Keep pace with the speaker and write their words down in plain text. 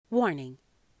Warning,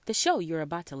 the show you're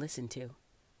about to listen to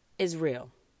is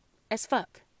real as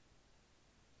fuck.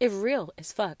 If real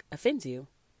as fuck offends you,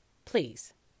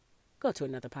 please go to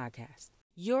another podcast.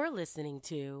 You're listening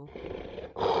to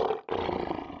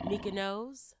Mika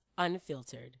Knows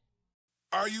Unfiltered.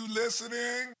 Are you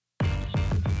listening?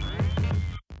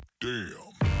 Damn.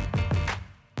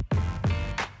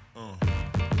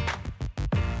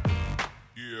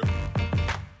 Yeah. Yeah.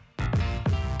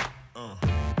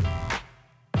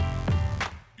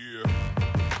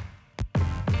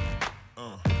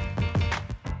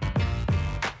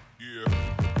 Yeah.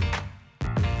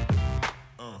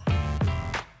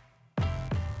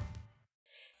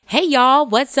 Hey y'all,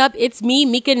 what's up? It's me,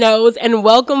 Mika Knows, and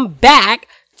welcome back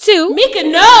to Mika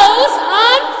Knows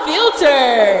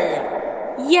Unfiltered.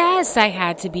 Yes, I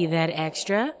had to be that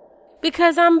extra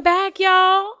because I'm back,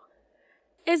 y'all.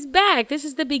 It's back. This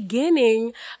is the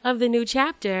beginning of the new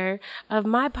chapter of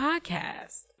my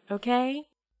podcast, okay?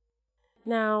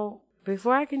 Now,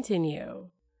 before I continue,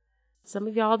 some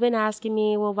of y'all have been asking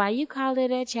me, well, why you call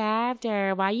it a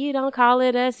chapter? Why you don't call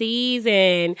it a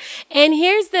season? And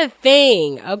here's the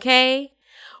thing, okay?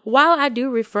 While I do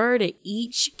refer to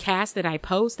each cast that I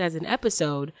post as an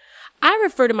episode, I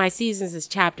refer to my seasons as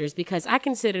chapters because I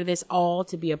consider this all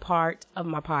to be a part of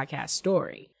my podcast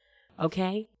story,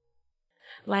 okay?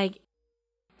 Like,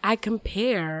 I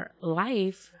compare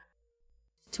life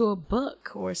to a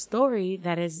book or a story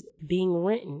that is being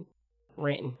written.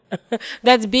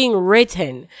 That's being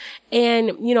written.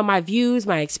 And, you know, my views,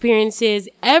 my experiences,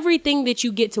 everything that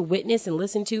you get to witness and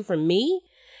listen to from me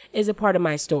is a part of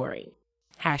my story.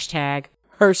 Hashtag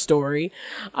her story.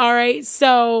 All right.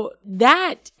 So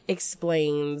that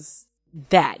explains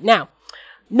that. Now,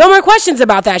 no more questions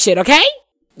about that shit. Okay.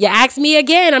 You ask me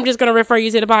again, I'm just going to refer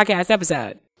you to the podcast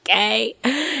episode. Okay.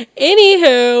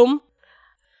 Anywho,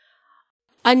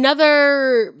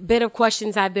 another bit of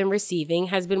questions I've been receiving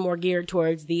has been more geared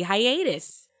towards the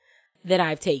hiatus that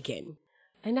I've taken.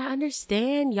 And I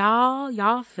understand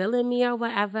y'all feeling me or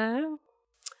whatever.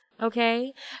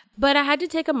 Okay. But I had to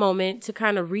take a moment to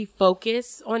kind of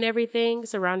refocus on everything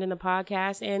surrounding the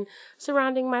podcast and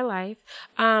surrounding my life.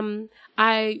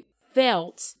 I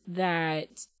felt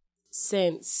that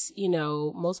since, you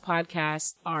know, most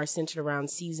podcasts are centered around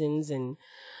seasons and,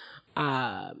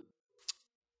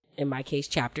 in my case,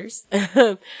 chapters,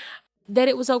 that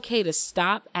it was okay to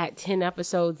stop at 10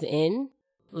 episodes in,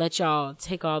 let y'all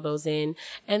take all those in,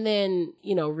 and then,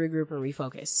 you know, regroup and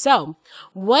refocus. So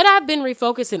what I've been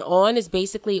refocusing on is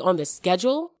basically on the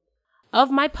schedule of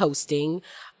my posting,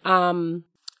 the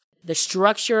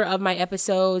structure of my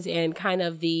episodes, and kind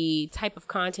of the type of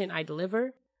content I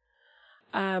deliver.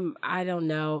 I don't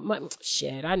know.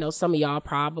 Shit, I know some of y'all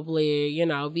probably, you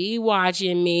know, be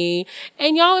watching me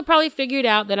and y'all have probably figured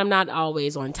out that I'm not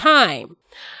always on time.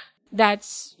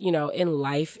 That's, you know, in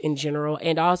life in general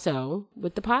and also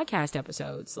with the podcast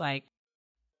episodes. Like,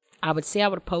 I would say I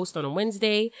would post on a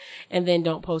Wednesday and then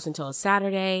don't post until a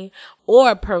Saturday,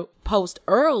 or post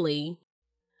early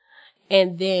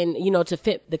and then, you know, to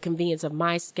fit the convenience of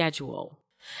my schedule.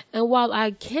 And while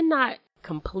I cannot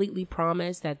completely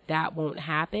promise that that won't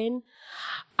happen,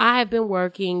 I've been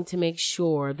working to make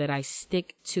sure that I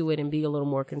stick to it and be a little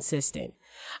more consistent.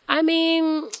 I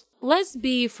mean, let's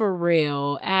be for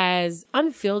real, as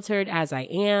unfiltered as I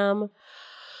am,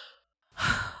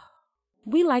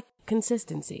 we like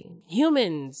consistency.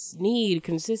 Humans need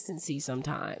consistency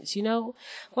sometimes, you know?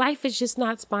 Life is just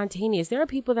not spontaneous. There are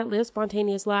people that live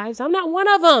spontaneous lives. I'm not one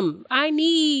of them. I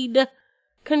need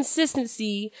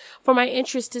consistency for my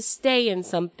interest to stay in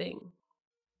something.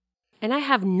 And I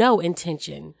have no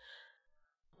intention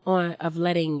of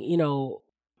letting, you know,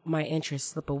 my interest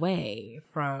slip away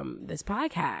from this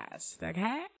podcast.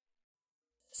 Okay?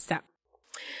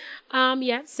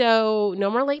 So no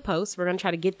more late posts. We're going to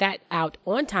try to get that out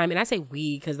on time. And I say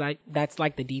we because that's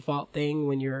like the default thing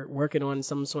when you're working on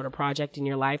some sort of project in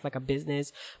your life, like a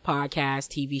business, podcast,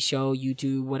 TV show,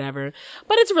 YouTube, whatever.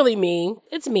 But it's really me.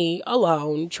 It's me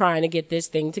alone trying to get this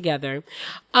thing together.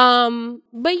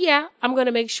 But yeah, I'm going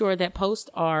to make sure that posts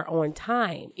are on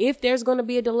time. If there's going to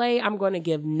be a delay, I'm going to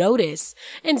give notice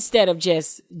instead of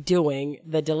just doing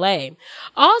the delay.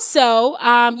 Also,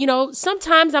 you know,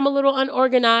 sometimes I'm a little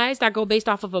unorganized. I go based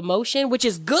off of emotion, which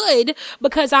is good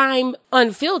because I'm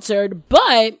unfiltered,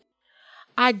 but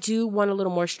I do want a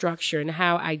little more structure in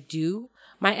how I do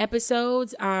my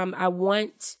episodes. I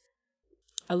want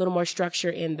a little more structure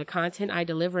in the content I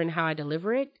deliver and how I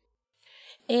deliver it.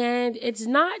 And it's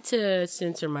not to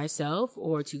censor myself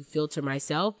or to filter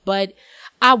myself, but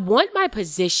I want my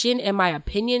position and my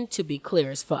opinion to be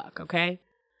clear as fuck, okay?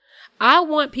 I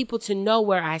want people to know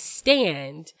where I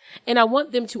stand, and I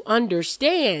want them to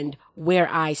understand where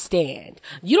I stand.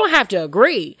 You don't have to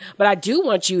agree, but I do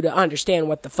want you to understand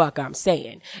what the fuck I'm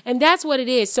saying. And that's what it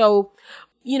is. So,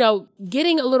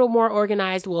 getting a little more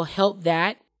organized will help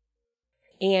that.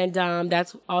 And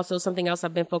that's also something else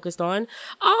I've been focused on.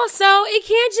 Also, it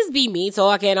can't just be me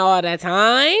talking all the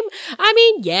time. I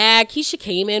mean, yeah, Keisha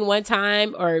came in one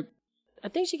time, or I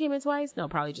think she came in twice. No,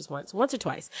 probably just once or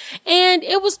twice. And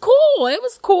it was cool. It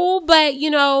was cool. But,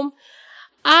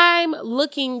 I'm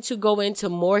looking to go into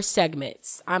more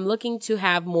segments. I'm looking to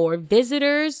have more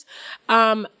visitors.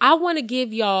 I want to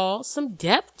give y'all some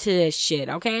depth to this shit,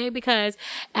 okay? Because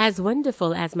as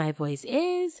wonderful as my voice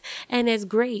is, and as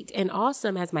great and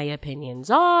awesome as my opinions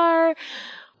are,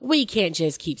 we can't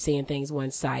just keep saying things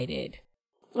one-sided,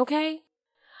 okay?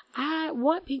 I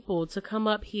want people to come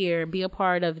up here, be a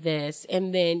part of this,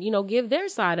 and then, give their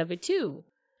side of it too.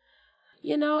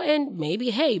 And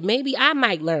maybe I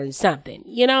might learn something.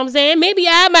 You know what I'm saying? Maybe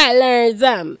I might learn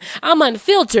something. I'm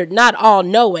unfiltered, not all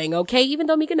knowing, okay? Even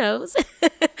though Mika knows.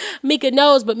 Mika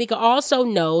knows, but Mika also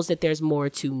knows that there's more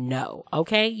to know,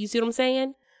 okay? You see what I'm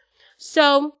saying?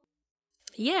 So,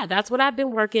 yeah, that's what I've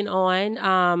been working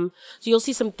on. So you'll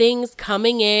see some things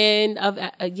coming in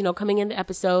coming in the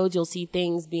episodes. You'll see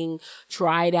things being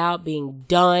tried out, being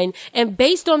done. And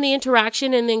based on the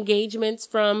interaction and engagements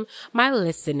from my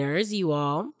listeners, you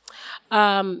all,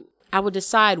 I will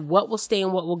decide what will stay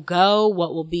and what will go,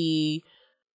 what will be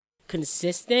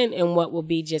consistent and what will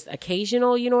be just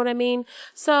occasional. You know what I mean?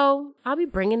 So I'll be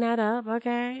bringing that up.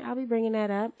 Okay. I'll be bringing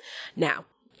that up. Now,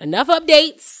 enough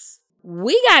updates.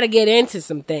 We got to get into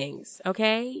some things,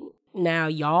 okay? Now,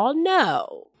 y'all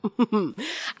know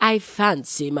I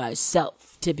fancy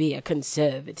myself to be a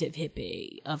conservative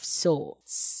hippie of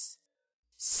sorts.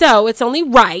 So it's only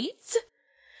right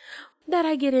that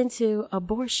I get into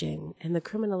abortion and the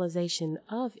criminalization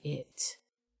of it.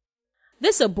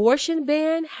 This abortion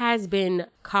ban has been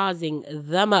causing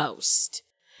the most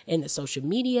in the social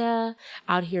media,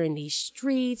 out here in these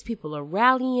streets. People are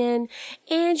rallying,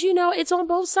 and it's on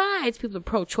both sides. People are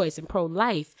pro-choice and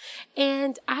pro-life,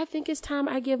 and I think it's time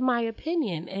I give my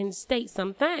opinion and state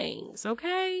some things,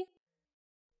 okay?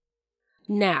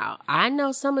 Now, I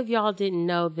know some of y'all didn't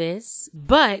know this,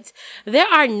 but there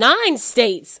are 9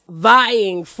 states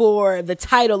vying for the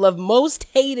title of most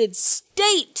hated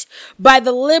state by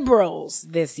the liberals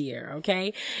this year,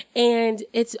 okay? And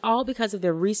it's all because of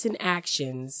their recent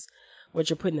actions,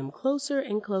 which are putting them closer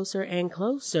and closer and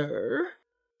closer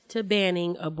to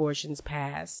banning abortions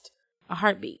past a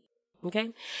heartbeat,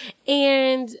 okay?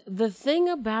 And the thing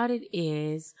about it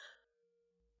is,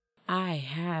 I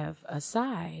have a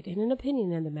side and an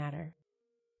opinion in the matter.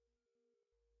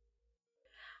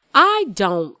 I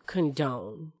don't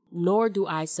condone, nor do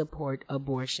I support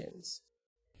abortions.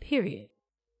 Period.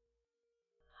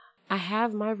 I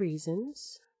have my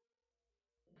reasons.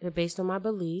 They're based on my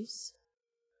beliefs.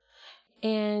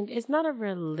 And it's not a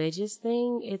religious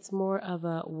thing. It's more of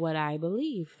a what I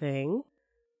believe thing.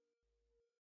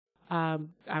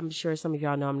 I'm sure some of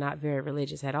y'all know I'm not very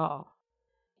religious at all.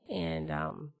 And,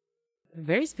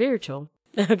 very spiritual,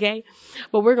 okay?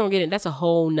 But we're going to get in. That's a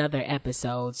whole nother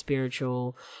episode,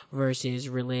 spiritual versus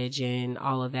religion,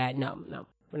 all of that. No,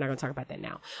 we're not going to talk about that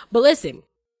now. But listen,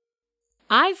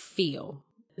 I feel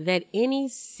that any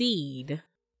seed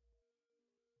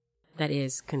that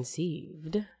is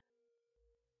conceived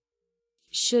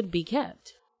should be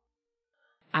kept.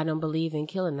 I don't believe in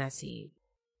killing that seed.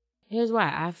 Here's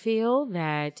why. I feel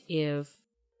that if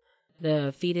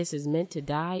the fetus is meant to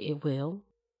die, it will.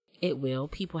 It will.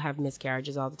 People have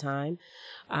miscarriages all the time.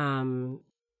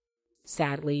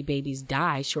 Sadly, babies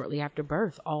die shortly after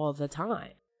birth all the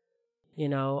time.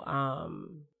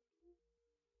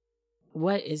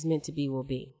 What is meant to be will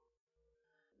be.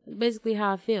 That's basically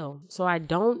how I feel. So I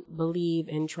don't believe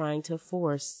in trying to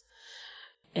force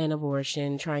an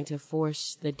abortion, trying to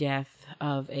force the death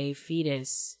of a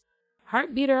fetus,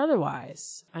 heartbeat or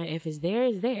otherwise. If it's there,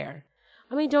 it's there.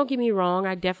 I mean, don't get me wrong.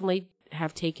 I definitely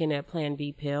have taken a Plan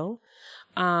B pill.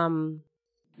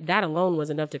 That alone was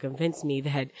enough to convince me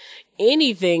that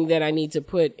anything that I need to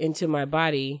put into my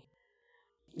body,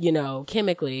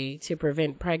 chemically to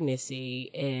prevent pregnancy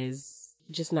is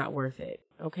just not worth it.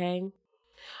 Okay.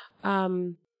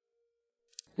 Now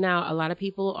a lot of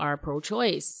people are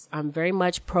pro-choice. I'm very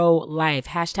much pro-life.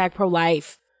 Hashtag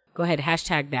pro-life. Go ahead.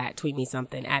 Hashtag that. Tweet me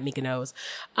something at Mika knows.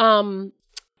 I'm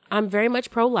very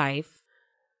much pro-life.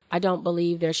 I don't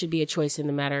believe there should be a choice in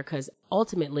the matter because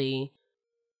ultimately,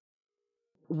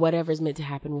 whatever's meant to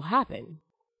happen will happen.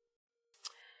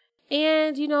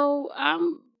 And,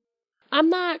 I'm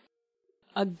not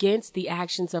against the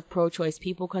actions of pro-choice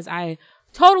people because I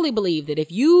totally believe that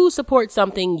if you support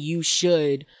something, you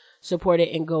should support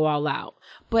it and go all out.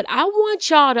 But I want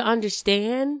y'all to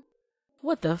understand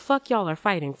what the fuck y'all are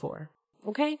fighting for.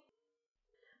 Okay?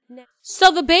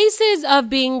 So the basis of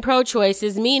being pro-choice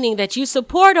is meaning that you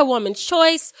support a woman's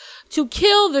choice to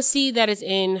kill the seed that is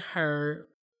in her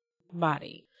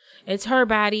body. It's her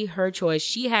body, her choice.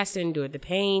 She has to endure the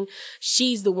pain.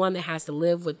 She's the one that has to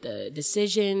live with the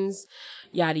decisions,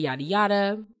 yada, yada,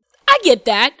 yada. I get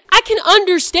that. I can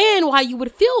understand why you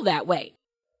would feel that way.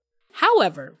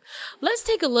 However, let's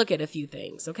take a look at a few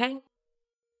things, okay?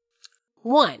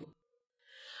 1,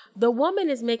 the woman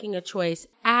is making a choice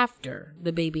after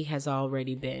the baby has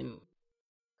already been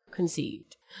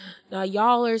conceived. Now,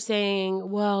 y'all are saying,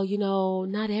 well,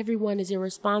 not everyone is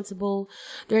irresponsible.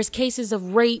 There's cases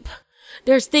of rape.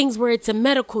 There's things where it's a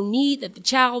medical need that the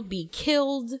child be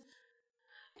killed.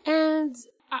 And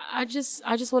I just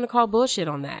want to call bullshit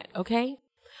on that, okay?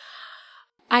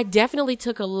 I definitely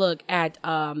took a look at,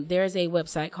 there's a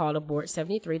website called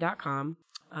abort73.com.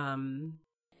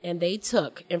 And they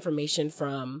took information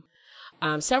from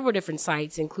several different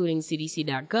sites, including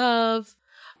cdc.gov.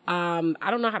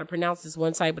 I don't know how to pronounce this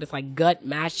one site, but it's like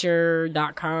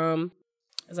gutmatcher.com.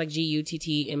 It's like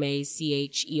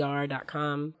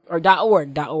GUTTMACHER.com or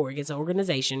 .org. It's an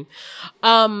organization.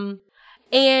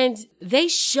 And they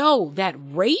show that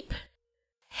rape,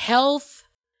 health,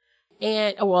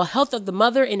 health of the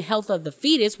mother and health of the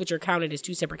fetus, which are counted as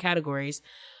 2 separate categories,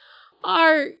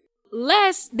 are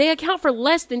they account for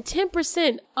less than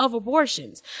 10% of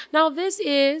abortions. Now, this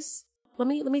is, let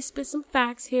me spit some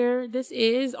facts here. This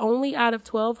is only out of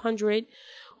 1,200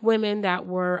 women that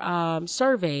were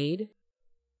surveyed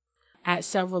at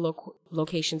several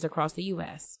locations across the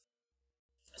U.S.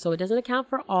 So it doesn't account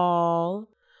for all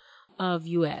of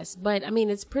U.S., but I mean,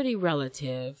 it's pretty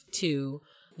relative to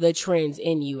the trends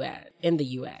in the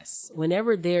U.S.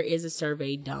 Whenever there is a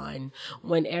survey done,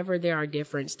 whenever there are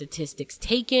different statistics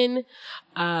taken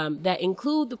that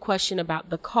include the question about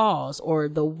the cause or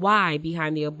the why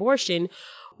behind the abortion,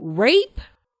 rape,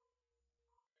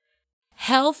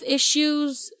 health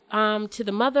issues to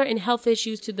the mother and health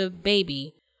issues to the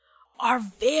baby are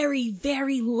very,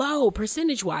 very low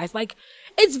percentage-wise. Like,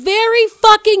 it's very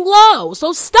fucking low.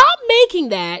 So stop making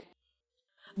that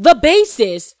the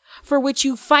basis for which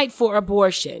you fight for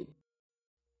abortion.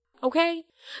 Okay?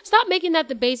 Stop making that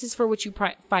the basis for which you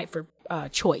fight for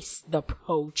choice, the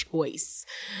pro-choice.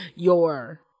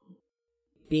 Your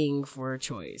being for a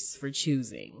choice, for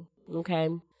choosing. Okay?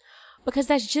 Because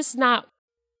that's just not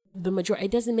the majority.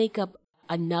 It doesn't make up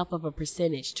enough of a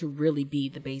percentage to really be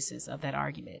the basis of that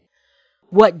argument.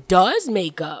 What does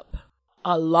make up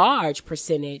a large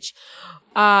percentage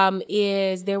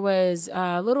is there was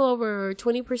a little over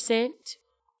 20%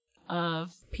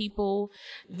 of people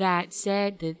that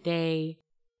said that they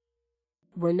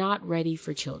were not ready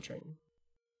for children.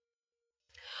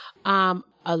 A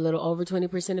little over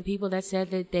 20% of people that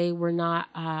said that they were not,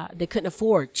 they couldn't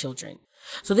afford children.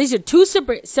 So these are 2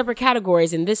 separate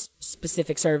categories in this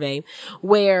specific survey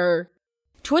where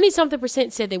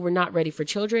 20-something% said they were not ready for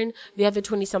children. The other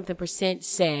 20-something%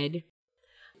 said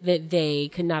that they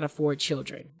could not afford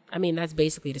children. I mean, that's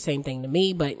basically the same thing to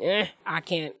me, but I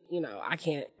can't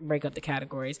break up the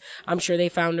categories. I'm sure they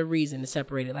found a reason to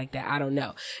separate it like that. I don't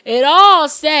know. It all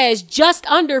says just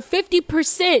under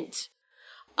 50%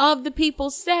 of the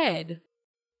people said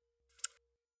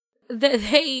that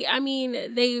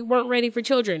they weren't ready for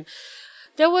children.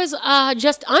 There was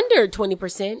just under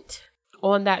 20%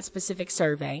 on that specific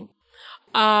survey,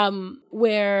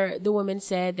 where the woman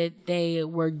said that they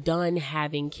were done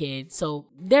having kids. So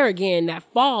there again, that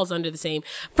falls under the same,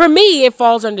 for me, it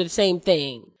falls under the same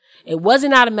thing. It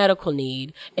wasn't out of medical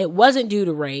need. It wasn't due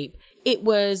to rape. It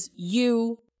was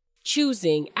you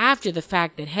choosing after the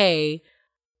fact that, hey,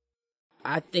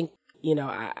 I think,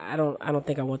 I don't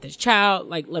think I want this child.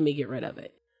 Like, let me get rid of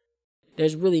it.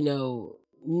 There's really no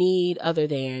need other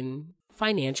than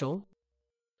financial.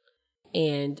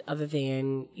 And other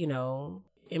than,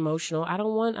 emotional, I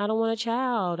don't want a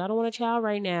child. I don't want a child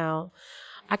right now.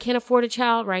 I can't afford a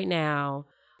child right now.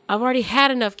 I've already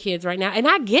had enough kids right now. And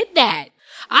I get that.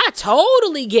 I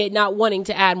totally get not wanting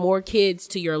to add more kids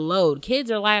to your load.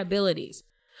 Kids are liabilities.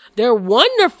 They're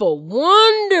wonderful,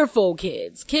 wonderful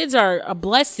kids. Kids are a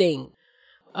blessing,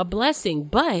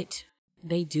 but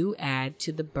they do add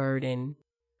to the burden.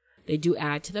 They do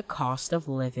add to the cost of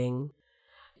living.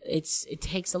 It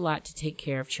takes a lot to take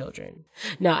care of children.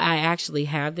 Now, I actually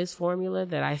have this formula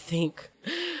that I think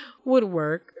would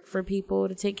work for people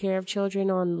to take care of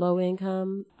children on low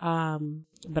income.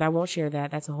 But I won't share that.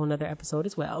 That's a whole nother episode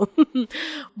as well.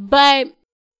 But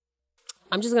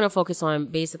I'm just going to focus on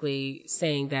basically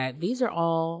saying that these are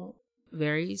all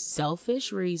very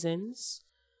selfish reasons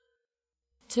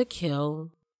to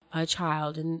kill a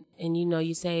child. And you know,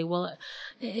 you say, well,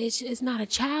 it's not a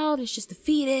child, it's just a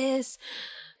fetus.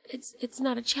 It's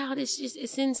not a child,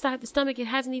 it's inside the stomach, it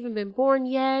hasn't even been born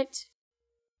yet.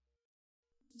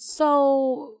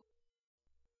 So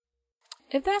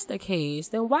if that's the case,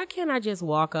 then why can't I just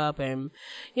walk up and,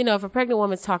 you know, if a pregnant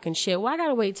woman's talking shit, why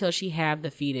gotta wait till she have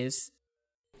the fetus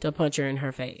to punch her in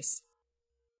her face?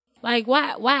 Like,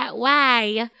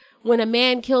 why, when a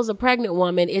man kills a pregnant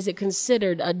woman, is it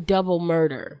considered a double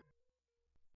murder?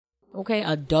 Okay,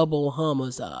 a double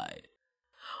homicide.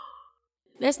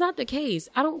 That's not the case.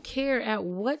 I don't care at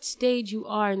what stage you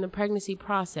are in the pregnancy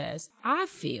process. I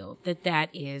feel that that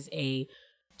is a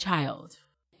child.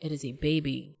 It is a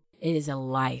baby. It is a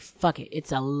life. Fuck it.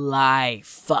 It's a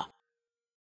life.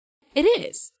 It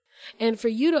is. And for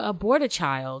you to abort a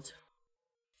child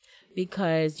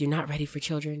because you're not ready for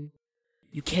children,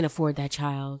 you can't afford that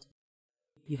child,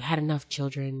 you've had enough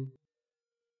children,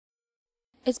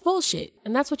 it's bullshit.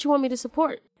 And that's what you want me to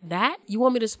support. That? You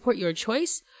want me to support your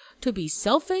choice to be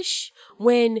selfish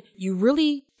when you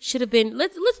really should have been.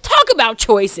 Let's talk about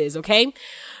choices, okay?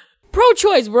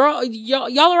 Pro-choice, bro.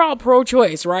 Y'all are all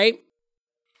pro-choice, right?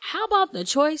 How about the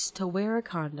choice to wear a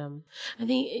condom? I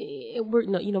think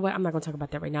no, you know what? I'm not going to talk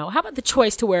about that right now. How about the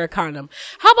choice to wear a condom?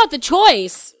 How about the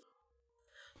choice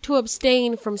to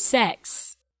abstain from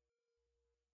sex?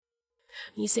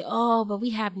 You say, oh, but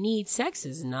we have needs. Sex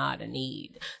is not a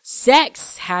need.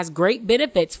 Sex has great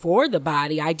benefits for the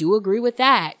body. I do agree with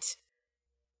that.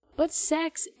 But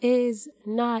sex is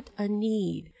not a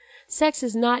need. Sex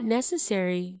is not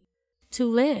necessary to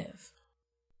live.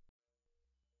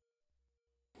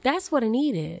 That's what a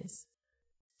need is.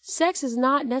 Sex is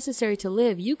not necessary to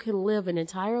live. You can live an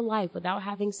entire life without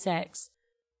having sex.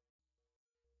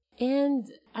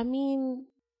 And, I mean,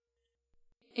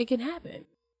 it can happen.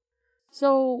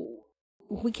 So,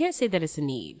 we can't say that it's a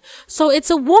need. So, it's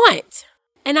a want.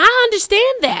 And I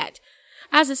understand that.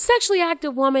 As a sexually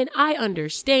active woman, I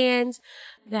understand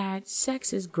that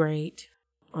sex is great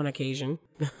on occasion.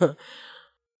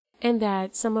 And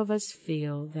that some of us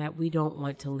feel that we don't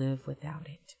want to live without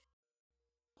it.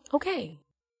 Okay.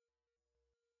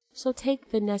 So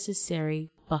take the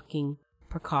necessary fucking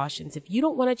precautions. If you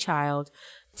don't want a child,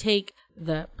 take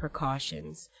the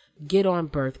precautions. Get on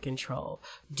birth control.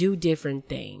 Do different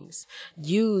things.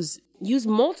 Use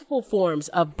multiple forms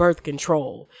of birth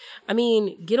control. I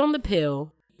mean, get on the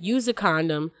pill, use a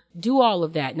condom, do all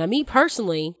of that. Now, me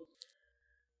personally,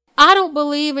 I don't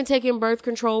believe in taking birth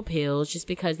control pills just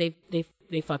because they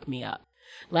fuck me up.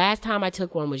 Last time I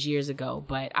took one was years ago,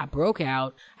 but I broke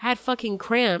out. I had fucking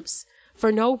cramps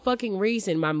for no fucking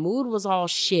reason. My mood was all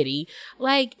shitty.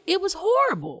 Like, it was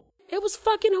horrible. It was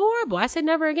fucking horrible. I said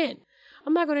never again.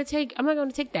 I'm not going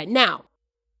to take that. Now,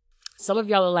 some of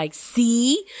y'all are like,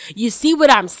 you see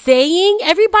what I'm saying?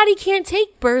 Everybody can't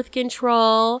take birth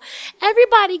control.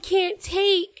 Everybody can't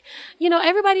take,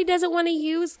 everybody doesn't want to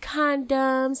use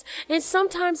condoms. And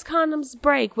sometimes condoms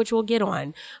break, which we'll get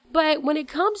on. But when it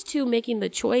comes to making the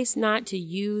choice not to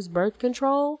use birth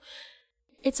control,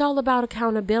 it's all about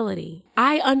accountability.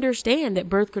 I understand that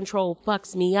birth control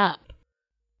fucks me up.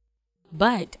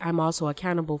 But I'm also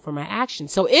accountable for my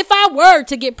actions. So if I were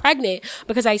to get pregnant,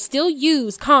 because I still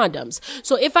use condoms.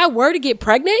 So if I were to get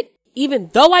pregnant, even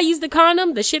though I used the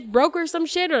condom, the shit broke or some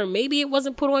shit, or maybe it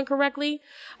wasn't put on correctly,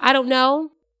 I don't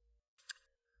know.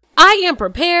 I am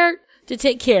prepared to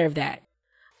take care of that.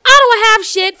 I don't have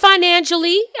shit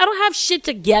financially. I don't have shit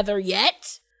together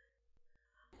yet.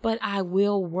 But I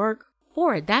will work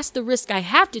for it. That's the risk I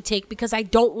have to take because I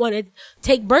don't want to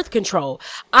take birth control.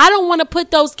 I don't want to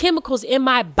put those chemicals in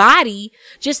my body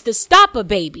just to stop a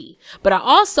baby. But I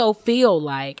also feel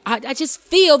like, I just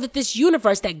feel that this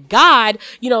universe, that God,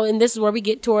 and this is where we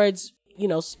get towards,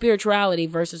 spirituality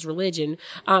versus religion,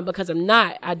 because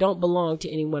I don't belong to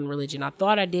any one religion. I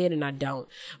thought I did and I don't.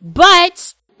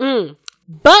 But I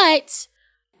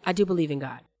do believe in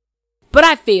God. But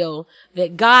I feel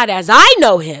that God, as I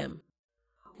know him,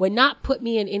 would not put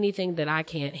me in anything that I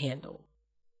can't handle.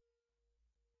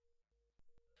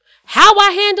 How I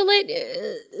handle it,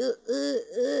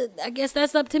 I guess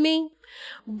that's up to me.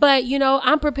 But,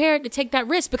 I'm prepared to take that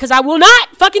risk because I will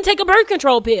not fucking take a birth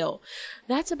control pill.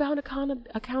 That's about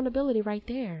accountability right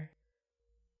there.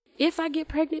 If I get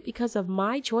pregnant because of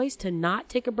my choice to not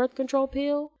take a birth control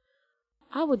pill,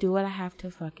 I will do what I have to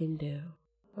fucking do.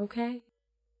 Okay?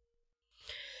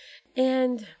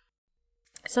 And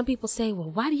some people say, well,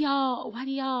 why do y'all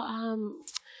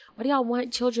Why do y'all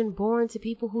want children born to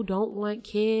people who don't want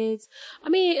kids? I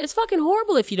mean, it's fucking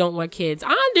horrible if you don't want kids.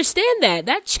 I understand that.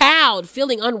 That child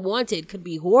feeling unwanted could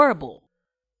be horrible.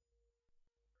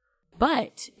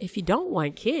 But if you don't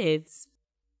want kids,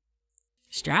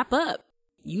 strap up.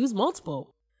 Use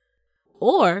multiple.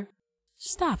 Or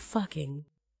stop fucking.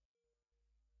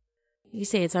 You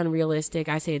say it's unrealistic.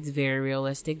 I say it's very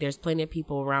realistic. There's plenty of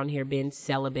people around here being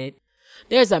celibate.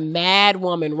 There's a mad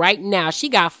woman right now. She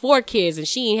got 4 kids and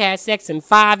she ain't had sex in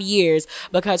 5 years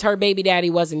because her baby daddy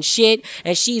wasn't shit.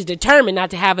 And she's determined not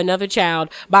to have another child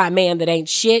by a man that ain't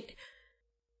shit.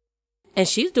 And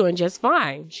she's doing just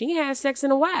fine. She ain't had sex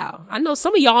in a while. I know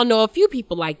some of y'all know a few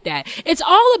people like that. It's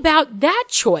all about that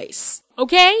choice.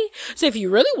 Okay? So if you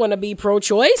really want to be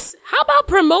pro-choice, how about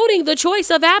promoting the choice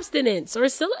of abstinence or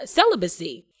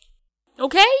celibacy?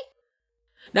 Okay?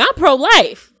 Now I'm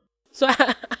pro-life. So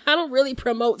I don't really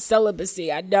promote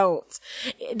celibacy. I don't.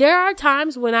 There are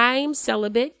times when I am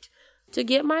celibate to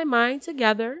get my mind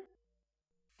together.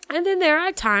 And then there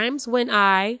are times when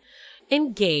I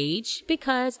engage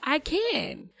because I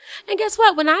can. And guess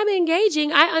what? When I'm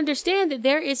engaging, I understand that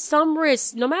there is some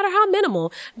risk, no matter how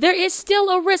minimal, there is still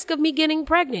a risk of me getting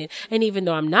pregnant. And even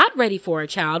though I'm not ready for a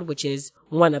child, which is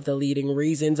one of the leading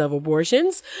reasons of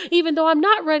abortions, even though I'm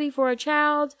not ready for a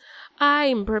child,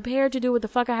 I'm prepared to do what the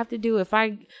fuck I have to do if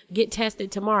I get tested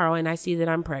tomorrow and I see that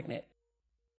I'm pregnant.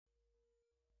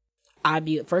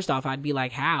 First off, I'd be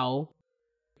like, how?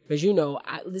 Because,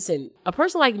 listen, a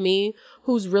person like me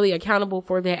who's really accountable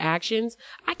for their actions,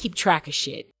 I keep track of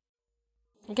shit.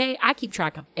 Okay? I keep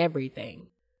track of everything.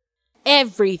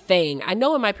 Everything. I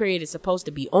know when my period is supposed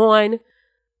to be on.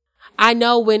 I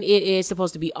know when it is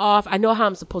supposed to be off. I know how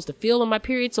I'm supposed to feel on my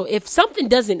period. So if something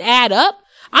doesn't add up,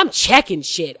 I'm checking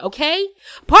shit, okay?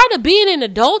 Part of being an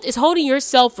adult is holding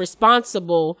yourself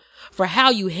responsible for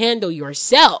how you handle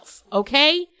yourself,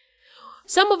 okay?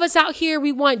 Some of us out here,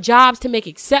 we want jobs to make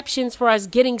exceptions for us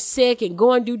getting sick and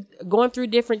going through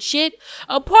different shit.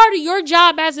 A part of your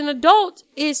job as an adult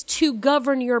is to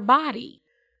govern your body,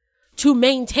 to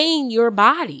maintain your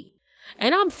body.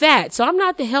 And I'm fat, so I'm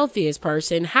not the healthiest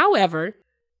person. However,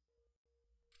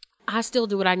 I still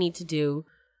do what I need to do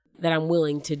that I'm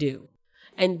willing to do.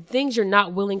 And things you're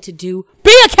not willing to do,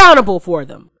 be accountable for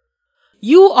them.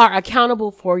 You are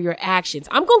accountable for your actions.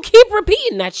 I'm going to keep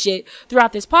repeating that shit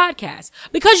throughout this podcast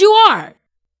because you are.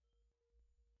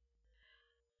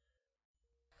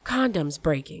 Condoms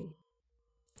breaking.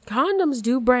 Condoms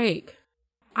do break.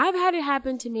 I've had it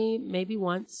happen to me maybe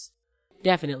once.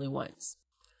 Definitely once.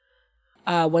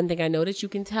 One thing I noticed, you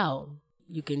can tell.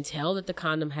 You can tell that the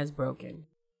condom has broken.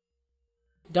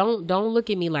 Don't look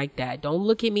at me like that. Don't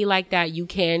look at me like that. You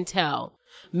can tell.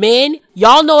 Men,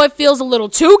 y'all know it feels a little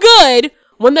too good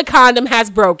when the condom has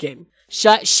broken.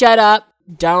 Shut up.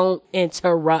 Don't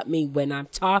interrupt me when I'm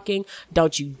talking.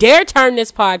 Don't you dare turn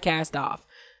this podcast off.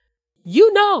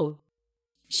 You know,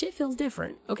 shit feels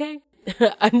different, okay?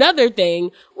 Another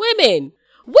thing, women,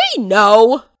 we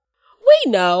know.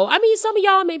 I mean, some of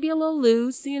y'all may be a little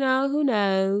loose, who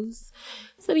knows?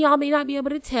 Some of y'all may not be able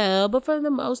to tell, but for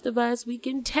the most of us, we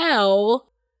can tell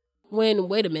when,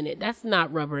 wait a minute, that's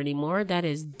not rubber anymore. That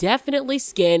is definitely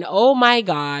skin. Oh my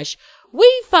gosh.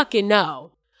 We fucking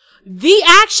know. The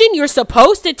action you're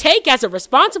supposed to take as a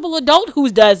responsible adult who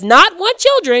does not want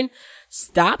children,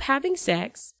 stop having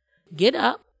sex, get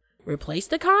up, replace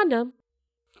the condom,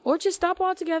 or just stop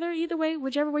altogether. Either way,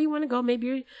 whichever way you want to go.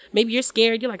 Maybe you're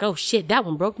scared. You're like, oh shit, that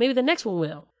one broke. Maybe the next one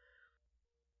will.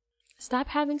 Stop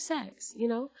having sex,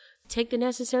 Take the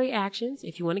necessary actions.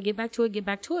 If you want to get back to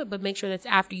it, but make sure that's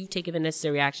after you've taken the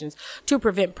necessary actions to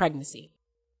prevent pregnancy.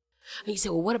 And you say,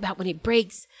 well, what about when it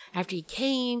breaks after he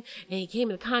came in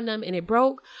the condom and it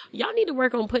broke? Y'all need to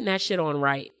work on putting that shit on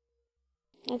right.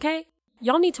 Okay?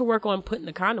 Y'all need to work on putting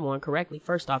the condom on correctly.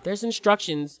 First off, there's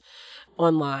instructions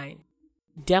online.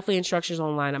 Definitely instructions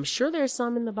online. I'm sure there's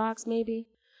some in the box, maybe.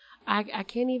 I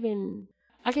can't even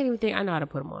think I know how to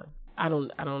put them on. I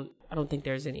don't think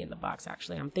there's any in the box,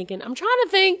 actually. I'm trying to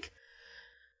think.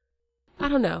 I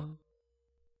don't know.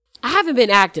 I haven't been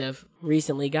active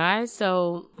recently, guys,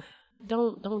 so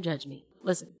don't judge me.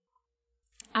 Listen,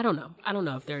 I don't know. I don't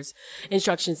know if there's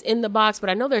instructions in the box, but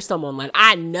I know there's some online.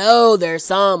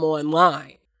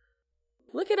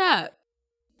 Look it up.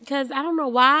 Because I don't know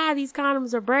why these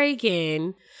condoms are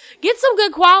breaking. Get some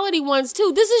good quality ones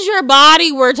too. This is your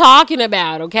body we're talking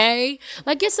about, okay?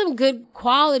 Like, get some good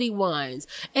quality ones.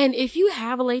 And if you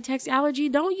have a latex allergy,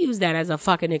 don't use that as a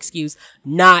fucking excuse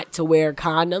not to wear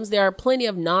condoms. There are plenty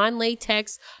of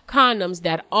non-latex condoms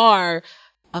that are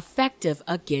effective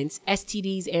against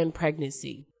STDs and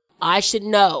pregnancy. I should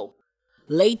know.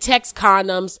 Latex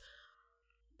condoms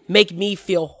make me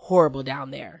feel horrible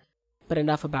down there. But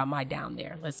enough about my down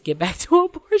there. Let's get back to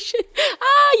abortion.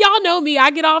 Y'all know me. I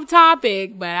get off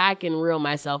topic, but I can reel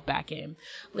myself back in.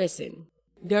 Listen,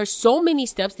 there's so many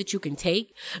steps that you can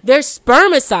take. There's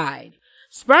spermicide.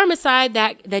 Spermicide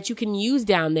that you can use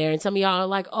down there. And some of y'all are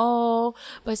like, oh,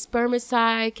 but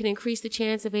spermicide can increase the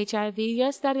chance of HIV.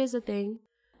 Yes, that is a thing.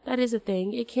 That is a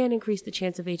thing. It can increase the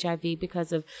chance of HIV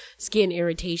because of skin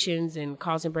irritations and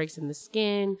causing breaks in the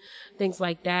skin, things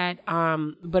like that.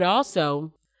 But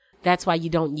also, that's why you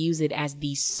don't use it as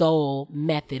the sole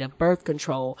method of birth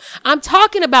control. I'm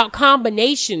talking about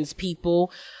combinations,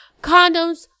 people.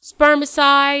 Condoms,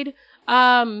 spermicide,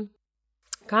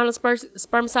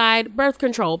 spermicide, birth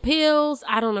control pills.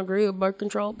 I don't agree with birth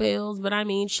control pills, but I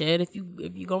mean, shit, if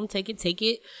you gonna take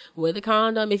it with a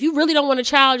condom. If you really don't want a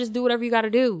child, just do whatever you gotta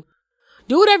do.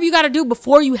 Do whatever you gotta do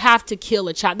before you have to kill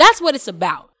a child. That's what it's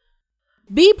about.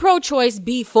 Be pro-choice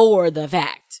before the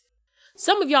fact.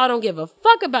 Some of y'all don't give a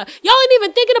fuck about, y'all ain't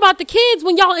even thinking about the kids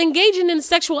when y'all engaging in the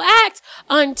sexual act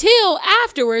until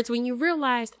afterwards when you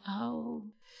realized, oh,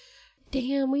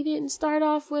 damn, we didn't start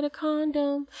off with a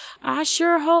condom. I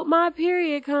sure hope my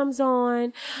period comes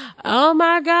on. Oh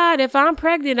my God, if I'm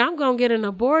pregnant, I'm gonna get an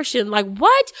abortion. Like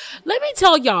what? Let me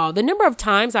tell y'all, the number of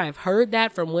times I've heard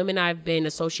that from women I've been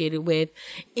associated with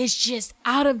is just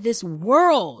out of this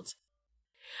world.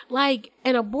 Like,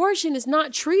 an abortion is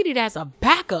not treated as a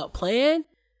backup plan.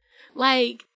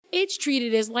 Like, it's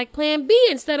treated as like plan B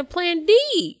instead of plan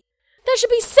D. There should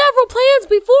be several plans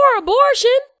before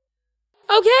abortion.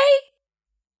 Okay?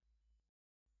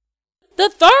 The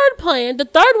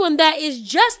third one that is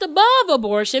just above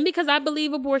abortion, because I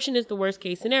believe abortion is the worst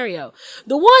case scenario.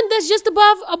 The one that's just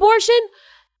above abortion,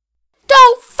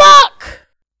 don't fuck.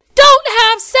 Don't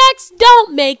have sex.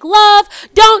 Don't make love.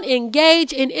 Don't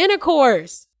engage in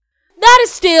intercourse. That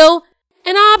is still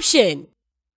an option.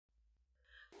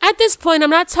 At this point,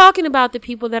 I'm not talking about the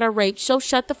people that are raped, so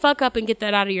shut the fuck up and get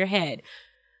that out of your head.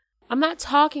 I'm not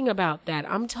talking about that.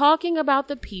 I'm talking about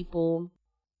the people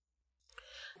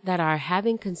that are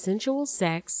having consensual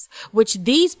sex, which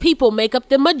these people make up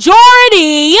the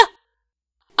majority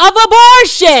of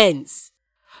abortions.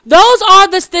 Those are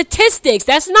the statistics.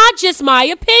 That's not just my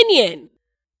opinion.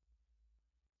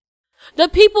 The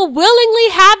people willingly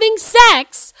having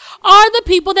sex are the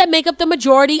people that make up the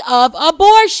majority of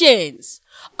abortions.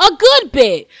 A good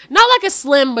bit. Not like a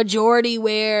slim majority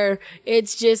where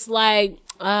it's just like,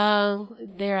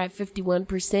 they're at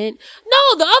 51%.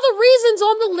 No, the other reasons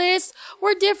on the list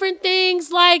were different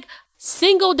things like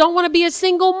single, don't want to be a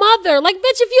single mother. Like,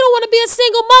 bitch, if you don't want to be a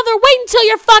single mother, wait until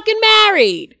you're fucking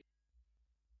married.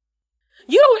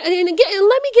 You don't, and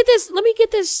let me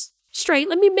get this straight.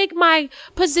 Let me make my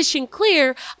position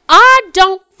clear. I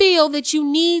don't feel that you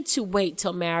need to wait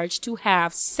till marriage to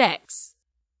have sex.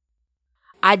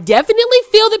 I definitely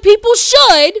feel that people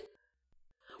should.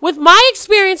 With my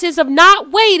experiences of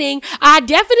not waiting, I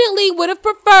definitely would have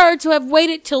preferred to have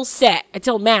waited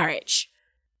until marriage.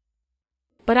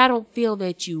 But I don't feel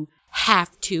that you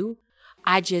have to.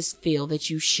 I just feel that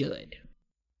you should.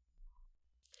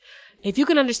 If you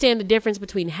can understand the difference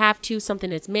between have to,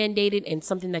 something that's mandated, and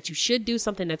something that you should do,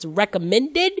 something that's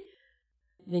recommended,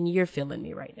 then you're feeling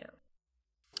me right now.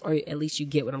 Or at least you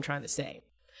get what I'm trying to say.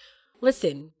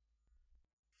 Listen,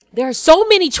 there are so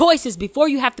many choices before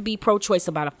you have to be pro-choice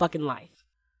about a fucking life.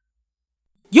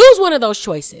 Use one of those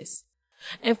choices.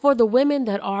 And for the women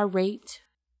that are raped,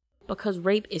 because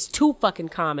rape is too fucking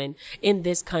common in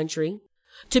this country,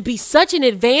 to be such an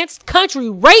advanced country,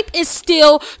 rape is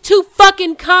still too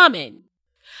fucking common.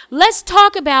 Let's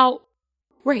talk about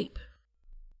rape.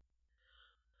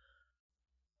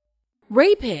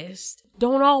 Rapists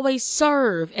don't always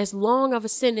serve as long of a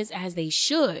sentence as they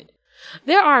should.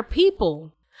 There are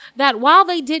people that while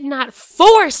they did not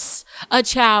force a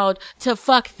child to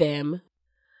fuck them,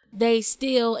 they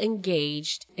still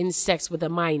engaged in sex with a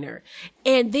minor.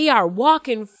 And they are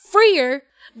walking freer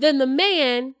than the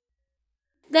man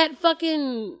that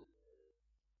fucking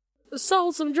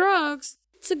sold some drugs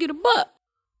to get a buck.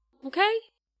 Okay?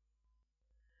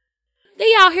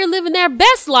 They out here living their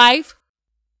best life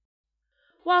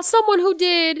while someone who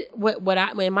did what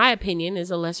I, in my opinion,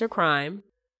 is a lesser crime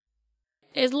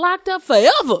is locked up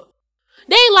forever.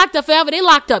 They ain't locked up forever. They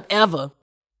locked up ever.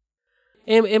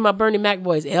 In my Bernie Mac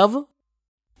voice, ever.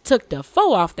 Took the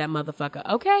foe off that motherfucker,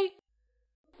 okay?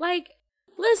 Like,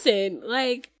 listen,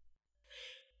 like,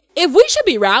 if we should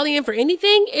be rallying for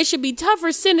anything, it should be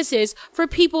tougher sentences for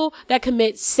people that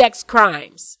commit sex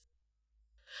crimes.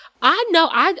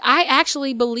 I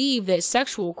actually believe that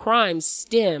sexual crimes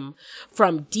stem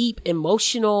from deep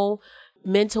emotional,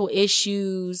 mental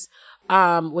issues,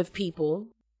 with people.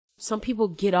 Some people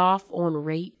get off on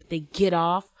rape. They get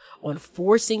off on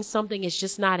forcing something. It's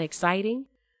just not exciting.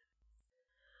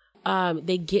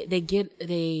 Maybe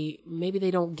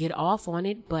they don't get off on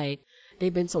it, but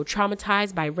they've been so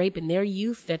traumatized by rape in their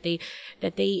youth that they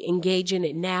engage in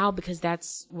it now because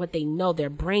that's what they know.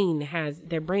 Their brain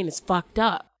is fucked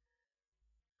up.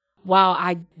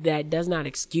 While that does not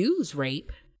excuse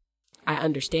rape, I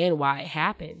understand why it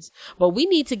happens. But we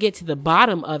need to get to the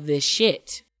bottom of this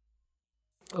shit.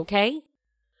 Okay?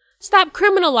 Stop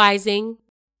criminalizing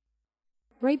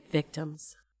rape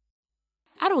victims.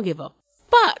 I don't give a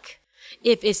fuck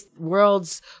if it's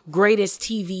world's greatest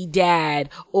TV dad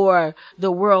or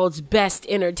the world's best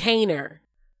entertainer.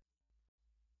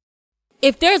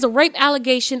 If there's a rape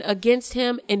allegation against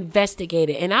him, investigate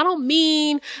it. And I don't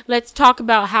mean let's talk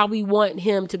about how we want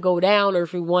him to go down or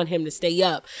if we want him to stay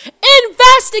up.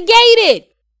 Investigate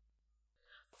it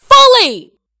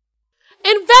fully.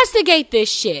 Investigate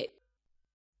this shit.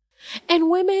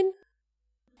 And women,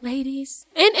 ladies,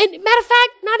 and matter of fact,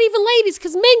 not even ladies,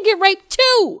 because men get raped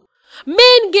too.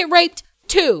 Men get raped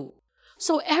too.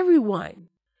 So everyone,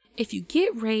 if you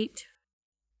get raped,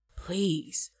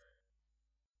 please.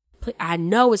 I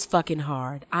know it's fucking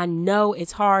hard. I know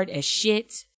it's hard as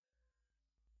shit.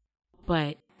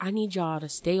 But I need y'all to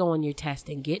stay on your test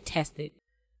and get tested.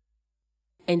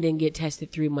 And then get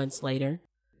tested 3 months later.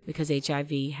 Because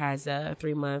HIV has a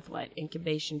 3-month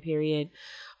incubation period.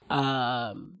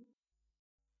 For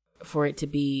it to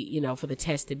be, for the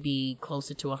test to be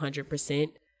closer to 100%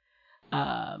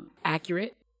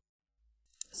 accurate.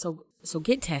 So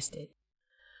get tested.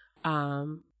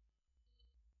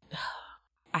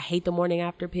 I hate the morning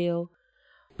after pill,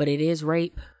 but it is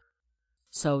rape.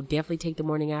 So definitely take the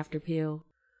morning after pill.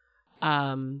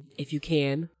 If you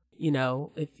can,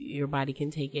 if your body can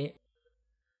take it.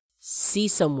 See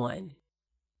someone.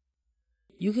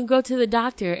 You can go to the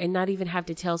doctor and not even have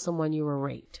to tell someone you were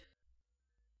raped.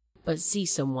 But see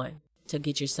someone to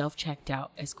get yourself checked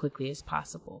out as quickly as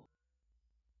possible.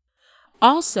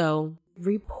 Also,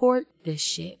 report this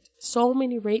shit. So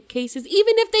many rape cases,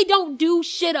 even if they don't do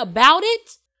shit about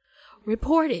it,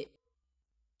 report it.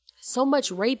 So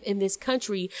much rape in this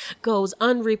country goes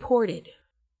unreported.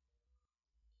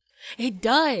 It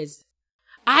does.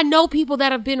 I know people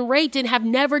that have been raped and have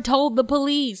never told the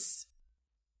police.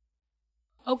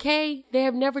 Okay? They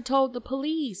have never told the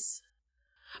police.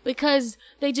 Because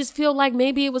they just feel like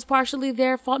maybe it was partially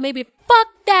their fault. Maybe, fuck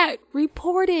that.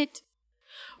 Report it.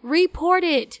 Report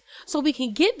it. So we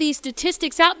can get these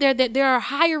statistics out there that there are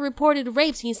higher reported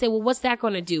rapes. And you say, well, what's that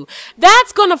going to do?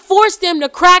 That's going to force them to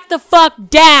crack the fuck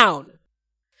down.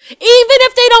 Even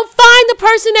if they don't find the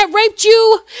person that raped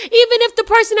you, even if the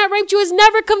person that raped you is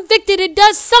never convicted, it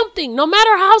does something. No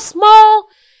matter how small,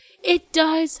 it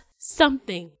does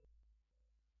something.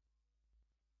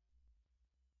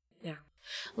 Now,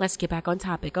 let's get back on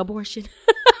topic. Abortion.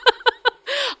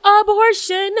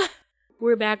 Abortion.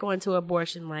 We're back onto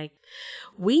abortion.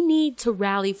 We need to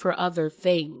rally for other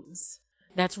things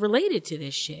that's related to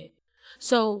this shit.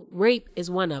 So rape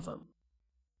is one of them.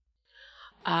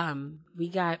 We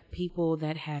got people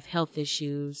that have health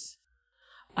issues.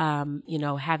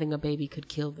 Having a baby could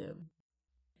kill them.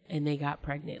 And they got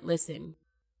pregnant. Listen,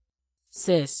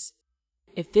 sis,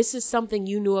 if this is something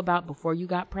you knew about before you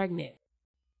got pregnant,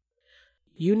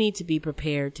 you need to be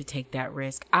prepared to take that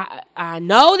risk. I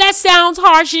know that sounds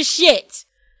harsh as shit.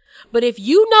 But if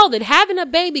you know that having a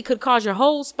baby could cause your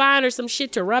whole spine or some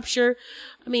shit to rupture,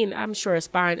 I'm sure a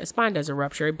spine doesn't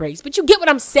rupture, it breaks. But you get what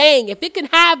I'm saying. If it can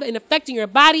have an effect on your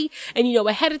body and you know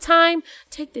ahead of time,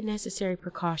 take the necessary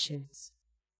precautions.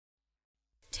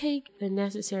 Take the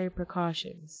necessary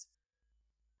precautions.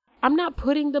 I'm not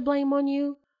putting the blame on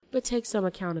you, but take some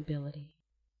accountability.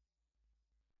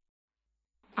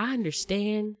 I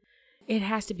understand it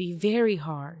has to be very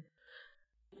hard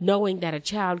knowing that a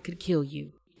child could kill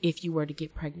you if you were to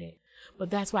get pregnant. But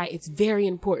that's why it's very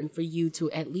important for you to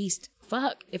at least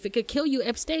if it could kill you,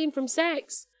 abstain from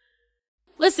sex.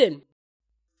 Listen,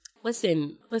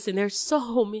 there's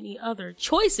so many other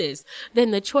choices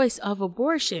than the choice of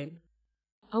abortion.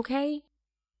 Okay?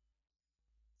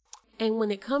 And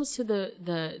when it comes to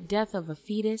the death of a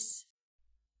fetus,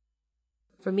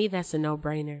 for me, that's a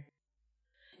no-brainer.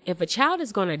 If a child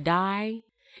is going to die,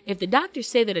 if the doctors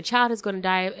say that a child is going to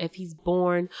die if he's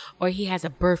born or he has a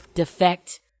birth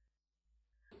defect,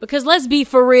 because let's be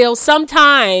for real,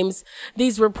 sometimes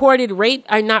these reported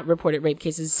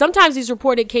sometimes these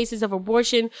reported cases of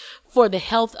abortion for the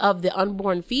health of the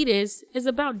unborn fetus is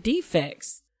about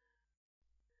defects.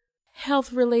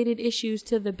 Health-related issues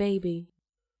to the baby.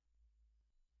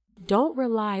 Don't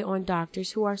rely on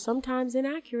doctors who are sometimes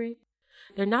inaccurate.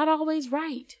 They're not always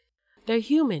right. They're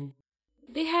human.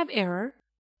 They have error.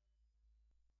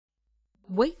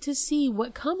 Wait to see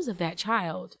what comes of that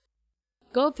child.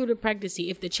 Go through the pregnancy.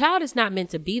 If the child is not meant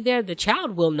to be there, the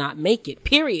child will not make it,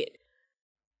 period.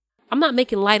 I'm not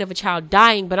making light of a child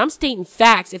dying, but I'm stating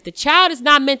facts. If the child is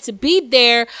not meant to be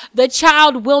there, the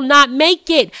child will not make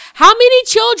it. How many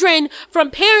children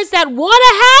from parents that want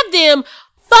to have them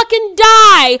fucking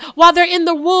die while they're in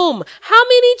the womb? How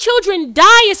many children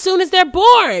die as soon as they're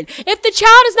born? If the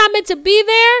child is not meant to be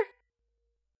there,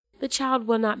 the child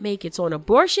will not make it. So an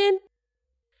abortion,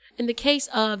 in the case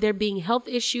of there being health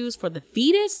issues for the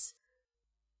fetus,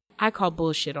 I call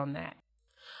bullshit on that.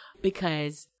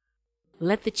 Because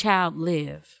let the child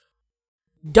live.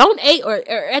 Don't aid, or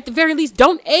at the very least,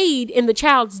 don't aid in the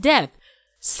child's death.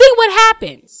 See what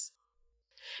happens.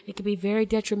 It could be very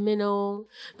detrimental.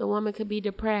 The woman could be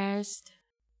depressed.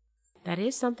 That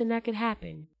is something that could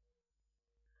happen.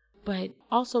 But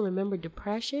also remember,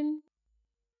 depression,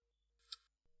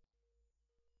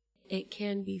 it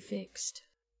can be fixed.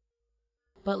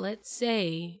 But let's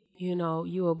say,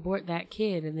 you abort that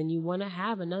kid and then you want to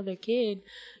have another kid,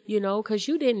 because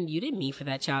you didn't mean for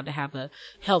that child to have a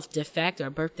health defect or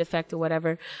a birth defect or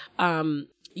whatever. You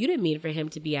didn't mean for him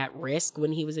to be at risk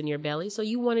when he was in your belly. So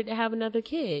you wanted to have another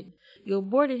kid. You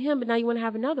aborted him, but now you want to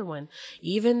have another one.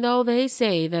 Even though they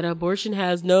say that abortion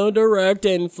has no direct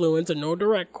influence or no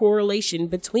direct correlation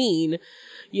between,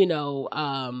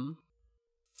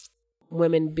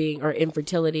 women being, or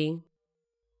infertility.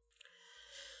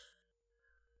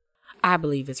 I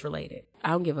believe it's related. I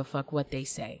don't give a fuck what they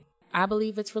say. I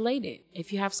believe it's related.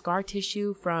 If you have scar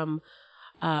tissue from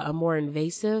a more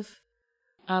invasive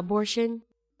abortion,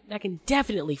 that can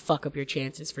definitely fuck up your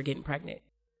chances for getting pregnant.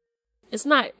 It's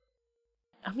not,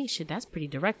 that's pretty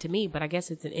direct to me, but I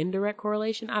guess it's an indirect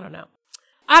correlation. I don't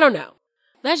know.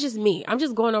 That's just me. I'm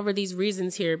just going over these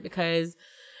reasons here because,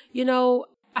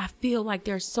 I feel like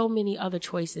there's so many other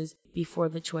choices before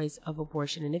the choice of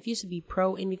abortion. And if you should be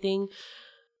pro anything,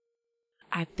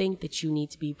 I think that you need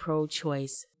to be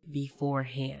pro-choice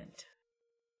beforehand.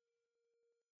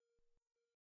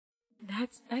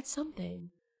 That's something.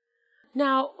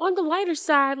 Now, on the lighter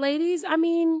side, ladies,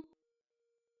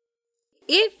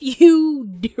 if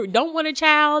you don't want a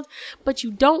child, but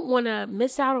you don't want to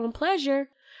miss out on pleasure,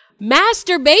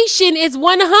 masturbation is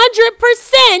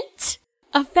 100%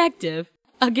 effective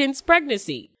against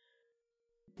pregnancy.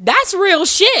 That's real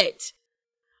shit.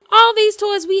 All these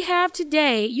toys we have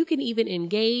today, you can even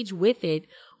engage with it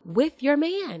with your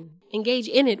man. Engage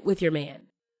in it with your man.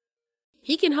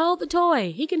 He can hold the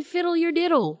toy. He can fiddle your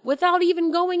diddle without even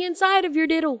going inside of your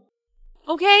diddle.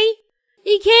 Okay?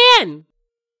 He can.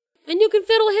 And you can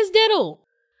fiddle his diddle.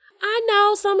 I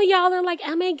know some of y'all are like,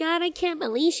 oh my God, I can't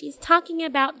believe she's talking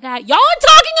about that. Y'all are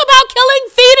talking about killing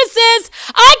fetuses.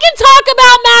 I can talk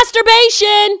about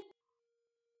masturbation.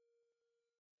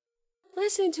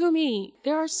 Listen to me.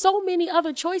 There are so many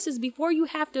other choices before you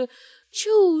have to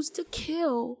choose to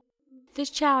kill this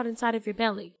child inside of your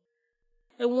belly.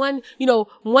 And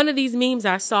one of these memes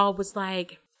I saw was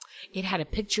like, it had a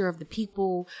picture of the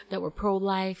people that were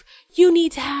pro-life. You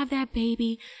need to have that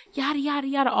baby. Yada, yada,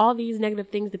 yada. All these negative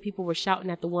things that people were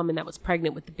shouting at the woman that was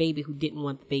pregnant with the baby who didn't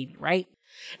want the baby, right?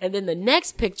 And then the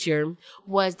next picture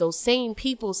was those same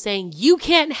people saying, you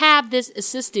can't have this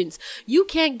assistance. You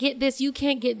can't get this. You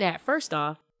can't get that. First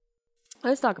off,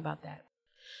 let's talk about that.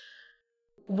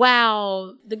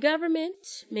 While the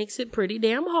government makes it pretty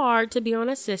damn hard to be on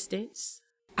assistance,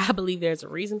 I believe there's a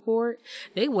reason for it.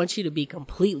 They want you to be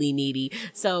completely needy.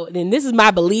 So then this is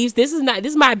my beliefs. This is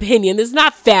my opinion. This is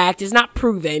not fact. It's not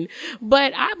proven.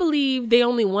 But I believe they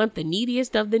only want the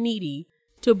neediest of the needy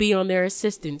to be on their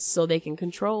assistance so they can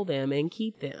control them and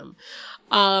keep them.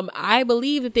 I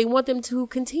believe that they want them to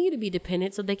continue to be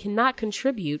dependent so they cannot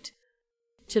contribute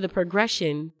to the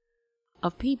progression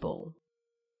of people.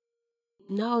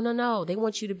 No. They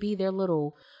want you to be their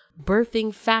little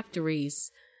birthing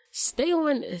factories. Stay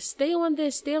on this,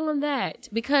 stay on that.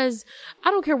 Because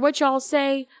I don't care what y'all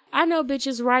say. I know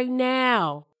bitches right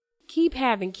now keep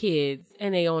having kids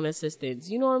and they own assistants.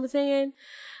 You know what I'm saying?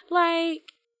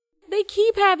 Like, they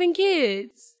keep having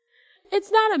kids.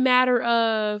 It's not a matter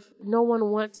of no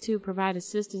one wants to provide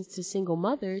assistance to single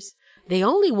mothers. They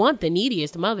only want the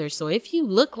neediest mothers. So if you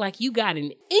look like you got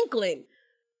an inkling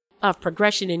of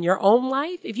progression in your own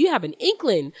life, if you have an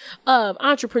inkling of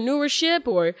entrepreneurship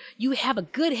or you have a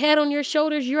good head on your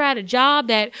shoulders, you're at a job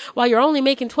that while you're only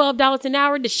making $12 an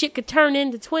hour, the shit could turn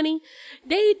into 20.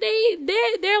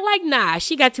 They're like, nah,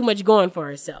 she got too much going for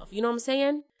herself. You know what I'm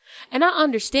saying? And I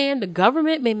understand the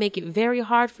government may make it very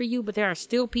hard for you, but there are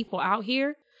still people out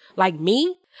here like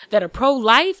me that are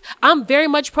pro-life, I'm very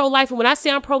much pro-life. And when I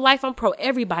say I'm pro-life, I'm pro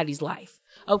everybody's life.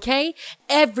 Okay?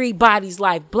 Everybody's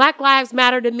life. Black lives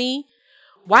matter to me.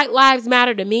 White lives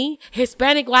matter to me.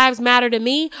 Hispanic lives matter to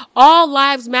me. All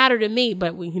lives matter to me.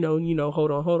 But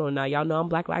hold on now. Y'all know I'm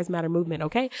Black Lives Matter movement.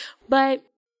 Okay? But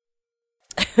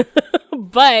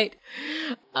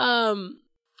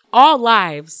all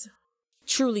lives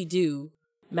truly do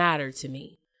matter to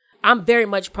me. I'm very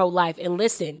much pro-life. And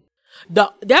listen,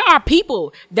 there are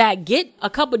people that get a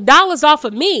couple dollars off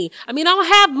of me. I mean, I don't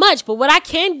have much, but what I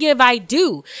can give, I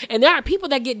do. And there are people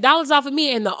that get dollars off of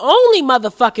me, and the only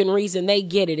motherfucking reason they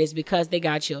get it is because they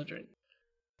got children.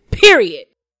 Period.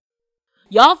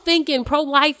 Y'all thinking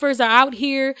pro-lifers are out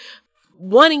here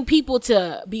wanting people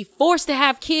to be forced to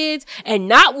have kids and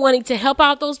not wanting to help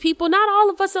out those people? Not all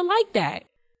of us are like that.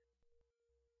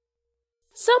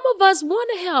 Some of us want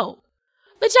to help.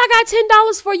 Bitch, I got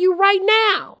 $10 for you right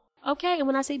now. Okay, and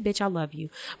when I say bitch, I love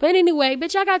you. But anyway,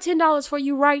 bitch, I got $10 for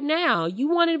you right now. You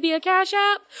want it to be a Cash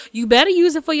App? You better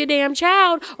use it for your damn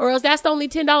child, or else that's the only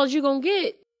 $10 you're gonna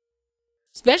get.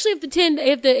 Especially if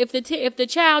the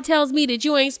child tells me that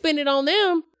you ain't spending it on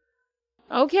them.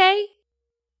 Okay?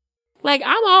 Like,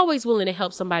 I'm always willing to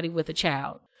help somebody with a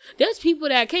child. There's people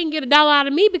that can't get $1 out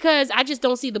of me because I just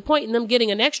don't see the point in them getting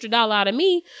an extra $1 out of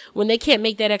me when they can't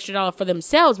make that extra $1 for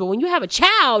themselves. But when you have a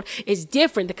child, it's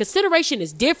different. The consideration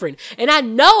is different. And I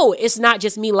know it's not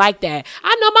just me like that.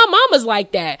 I know my mama's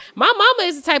like that. My mama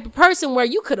is the type of person where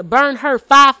you could have burned her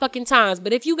 5 fucking times.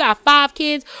 But if you got 5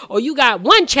 kids or you got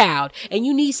 1 child and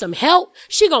you need some help,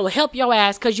 she gonna help your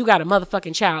ass because you got a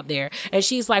motherfucking child there. And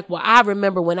she's like, well, I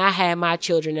remember when I had my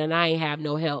children and I ain't have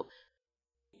no help.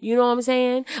 You know what I'm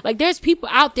saying? Like, there's people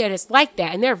out there that's like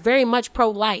that, and they're very much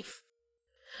pro-life.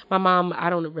 My mom, I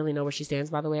don't really know where she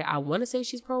stands, by the way. I want to say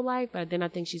she's pro-life, but then I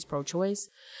think she's pro-choice.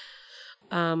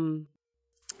 I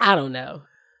don't know.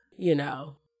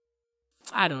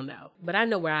 I don't know. But I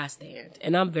know where I stand,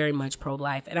 and I'm very much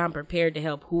pro-life, and I'm prepared to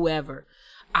help whoever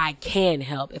I can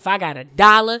help. If I got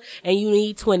 $1 and you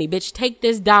need 20, bitch, take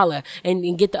this $1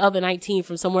 and get the other 19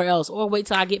 from somewhere else, or wait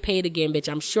till I get paid again,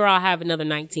 bitch. I'm sure I'll have another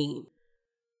 19.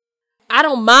 I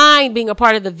don't mind being a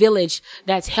part of the village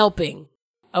that's helping.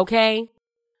 Okay?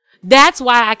 That's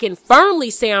why I can firmly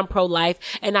say I'm pro-life,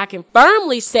 and I can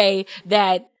firmly say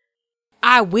that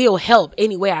I will help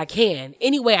any way I can.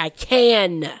 Any way I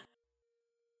can.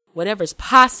 Whatever's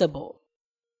possible.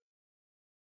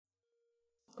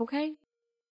 Okay?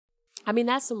 I mean,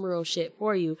 that's some real shit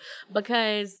for you,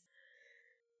 because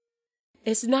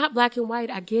it's not black and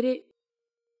white. I get it.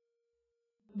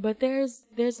 But there's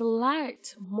a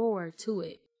lot more to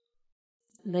it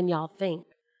than y'all think.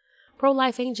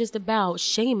 Pro-life ain't just about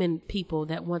shaming people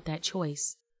that want that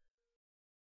choice.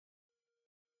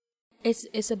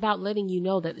 It's about letting you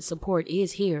know that the support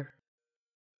is here.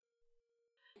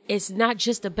 It's not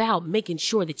just about making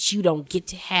sure that you don't get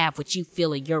to have what you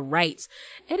feel are your rights.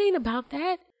 It ain't about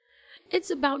that.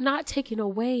 It's about not taking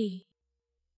away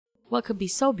what could be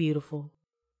so beautiful.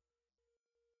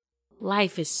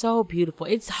 Life is so beautiful.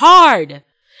 It's hard.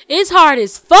 It's hard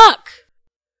as fuck.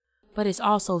 But it's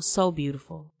also so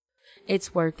beautiful.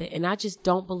 It's worth it. And I just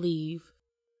don't believe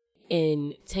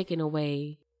in taking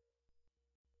away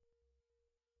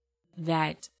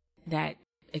that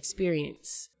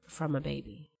experience from a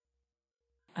baby.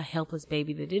 A helpless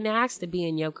baby that didn't ask to be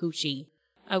in your coochie.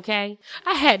 Okay?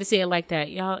 I had to say it like that.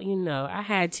 Y'all, I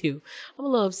had to. I'm a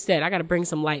little upset. I got to bring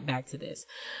some light back to this.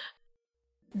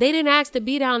 They didn't ask to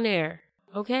be down there,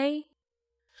 okay?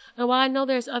 And while I know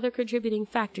there's other contributing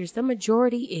factors, the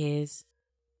majority is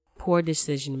poor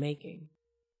decision making.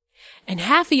 And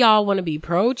half of y'all want to be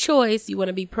pro-choice. You want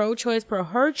to be pro-choice,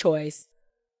 pro-her choice.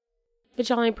 But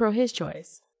y'all ain't pro-his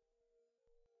choice.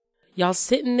 Y'all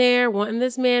sitting there wanting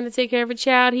this man to take care of a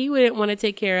child he wouldn't want to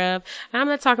take care of. And I'm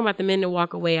not talking about the men that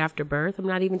walk away after birth. I'm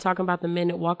not even talking about the men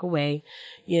that walk away,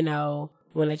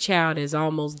 when a child is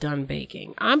almost done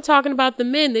baking. I'm talking about the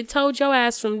men that told your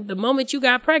ass from the moment you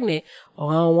got pregnant, oh,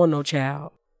 I don't want no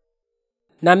child.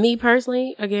 Now, me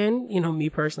personally, again,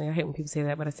 I hate when people say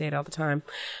that, but I say it all the time.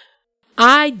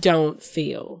 I don't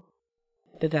feel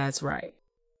that that's right.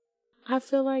 I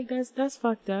feel like that's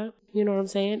fucked up. You know what I'm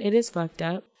saying? It is fucked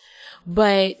up.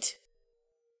 But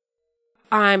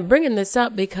I'm bringing this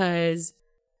up because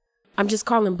I'm just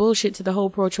calling bullshit to the whole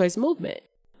pro-choice movement.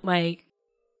 Like,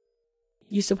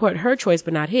 you support her choice,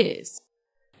 but not his.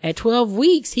 At 12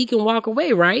 weeks, he can walk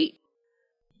away, right?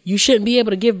 You shouldn't be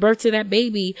able to give birth to that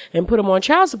baby and put him on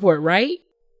child support, right?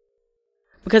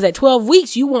 Because at 12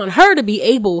 weeks, you want her to be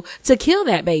able to kill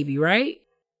that baby, right?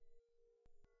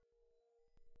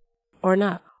 Or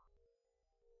not?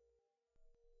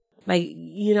 Like,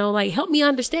 like help me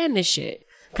understand this shit.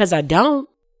 Cause I don't.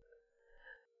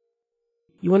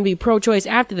 You want to be pro-choice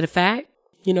after the fact.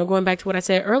 Going back to what I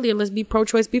said earlier, let's be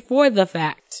pro-choice before the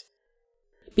fact.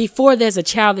 Before there's a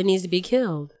child that needs to be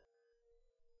killed.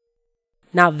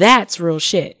 Now that's real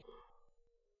shit.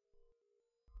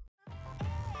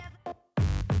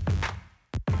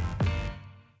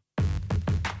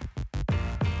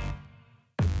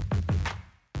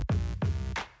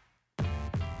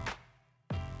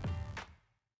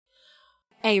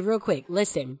 Hey, real quick,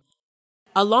 listen.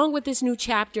 Along with this new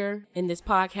chapter in this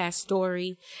podcast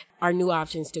story are new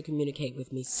options to communicate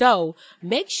with me. So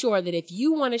make sure that if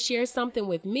you want to share something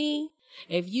with me,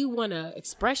 if you want to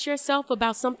express yourself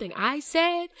about something I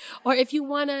said, or if you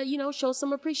want to, show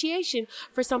some appreciation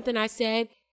for something I said,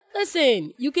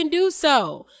 listen, you can do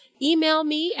so. Email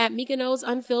me at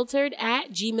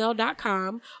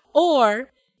mikanosunfiltered@gmail.com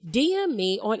or DM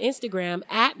me on Instagram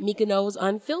at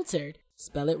mikanosunfiltered.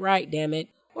 Spell it right, damn it.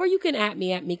 Or you can at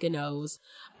me at Mikanos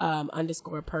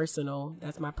 _personal.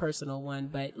 That's my personal one,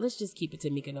 but let's just keep it to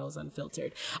Mikanos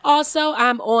Unfiltered. Also,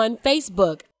 I'm on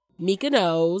Facebook.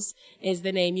 Mikanos is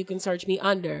the name you can search me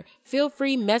under. Feel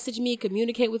free, message me,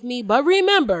 communicate with me. But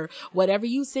remember, whatever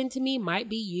you send to me might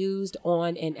be used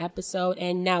on an episode.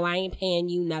 And no, I ain't paying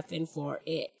you nothing for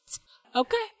it.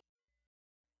 Okay?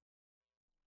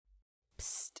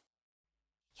 Psst.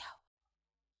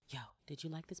 Yo, did you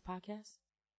like this podcast?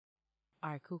 All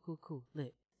right, cool.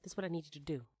 Lit. This is what I need you to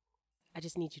do. I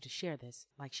just need you to share this.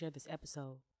 Share this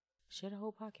episode. Share the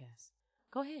whole podcast.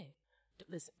 Go ahead.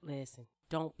 Listen.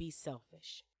 Don't be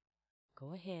selfish.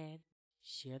 Go ahead,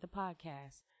 share the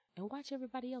podcast, and watch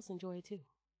everybody else enjoy it too.